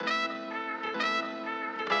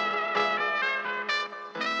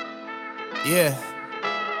Yeah,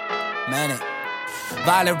 manic.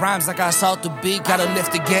 Violent rhymes like I assault the beat. Gotta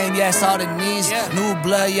lift the game, yeah, it's all it needs. New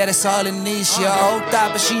blood, yeah, that's all it needs. She a old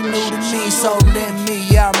thought, but she new to me. So let me,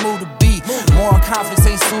 yeah, I move the beat. More confidence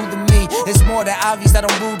ain't soothing me. It's more than obvious that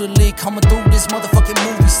I'm brutally coming through this motherfucking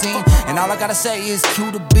movie scene. And all I gotta say is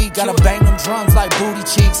cue the beat. Gotta bang them drums like booty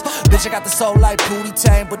cheeks. Bitch, I got the soul like Pootie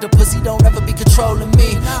Tang, but the pussy don't ever be controlling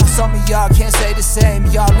me. Some of y'all can't say the same.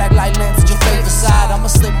 Y'all act like lambs with your favorite side. I'm a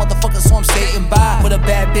slick motherfucker, so I'm skating by with a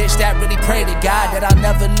bad bitch that really pray to God that I'll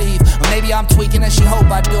never leave. Or maybe I'm tweaking and she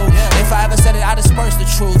hope I do. If I ever said it, I disperse the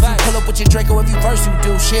truth. You pull up with your Draco every verse you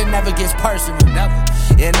do. Shit never gets personal, never.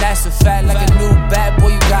 And that's a fact. Like a new bad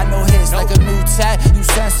boy, you got no hits. Like a new tag, you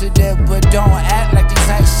sensitive, but don't act like these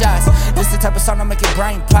ain't shots. This the type of song that make your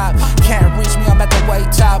brain pop. Can't reach me, I'm at the way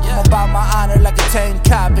top. I'm about my honor like a tame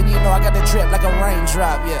cop. And you know I got a drip like a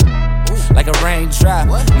raindrop, yeah. Like a raindrop.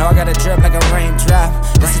 No, I got a drip like a raindrop.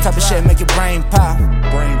 This the type of shit make your brain pop.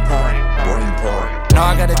 Brain pop, brain pop. No,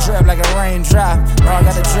 I got a drip like a raindrop. No, I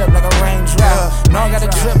got a drip like a raindrop. No, I got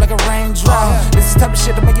a drip like a raindrop. This is the type of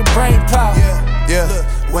shit that make your brain pop. Yeah,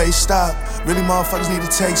 wait, stop. Really motherfuckers need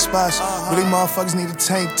to take spots. Really motherfuckers need a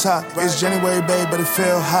tank top. It's January, babe, but it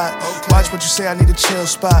feel hot. Watch what you say, I need a chill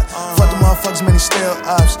spot. Fuck the motherfuckers, many still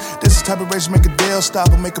ops. This is the type of race make a deal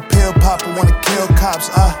stop or make a pill pop or wanna kill cops.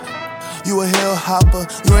 You a hill hopper,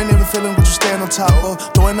 you ain't even feeling what you stand on top of.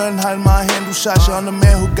 Throwing nothing high in my hand, who shot you? I'm the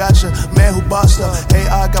man who got you, man who bossed up.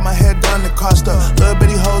 AI got my head done, it cost up. Little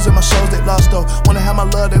bitty hoes in my shows, they lost though. Wanna have my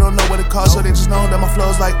love, they don't know what it costs. So they just know that my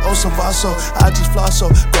flow's like Oso Vaso. I just floss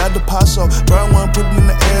so, grab the paso. Burn one, put it in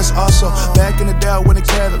the air, it's also. Back in the day, I wouldn't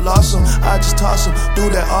care that lost them. I just toss them,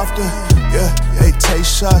 do that often. Yeah, they take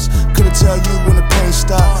shots. Couldn't tell you when the pain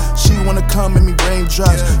stopped. She wanna come and me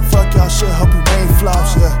raindrops. Fuck y'all shit, hope you rain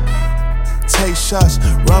flops, yeah. Take shots,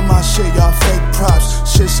 run my shit, y'all fake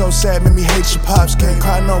props. Shit so sad, make me hate your pops. Can't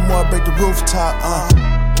cry no more, break the rooftop,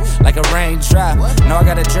 Like a raindrop. No, I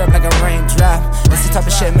got a drip like a raindrop. This the type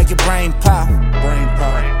of shit make your brain pop. Brain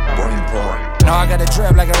pop, brain pop. No, I got a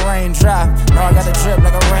drip like a raindrop. No, I got a drip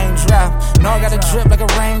like a raindrop. No, I got a drip like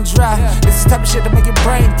a raindrop. This is the type of shit that make your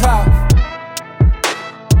brain pop.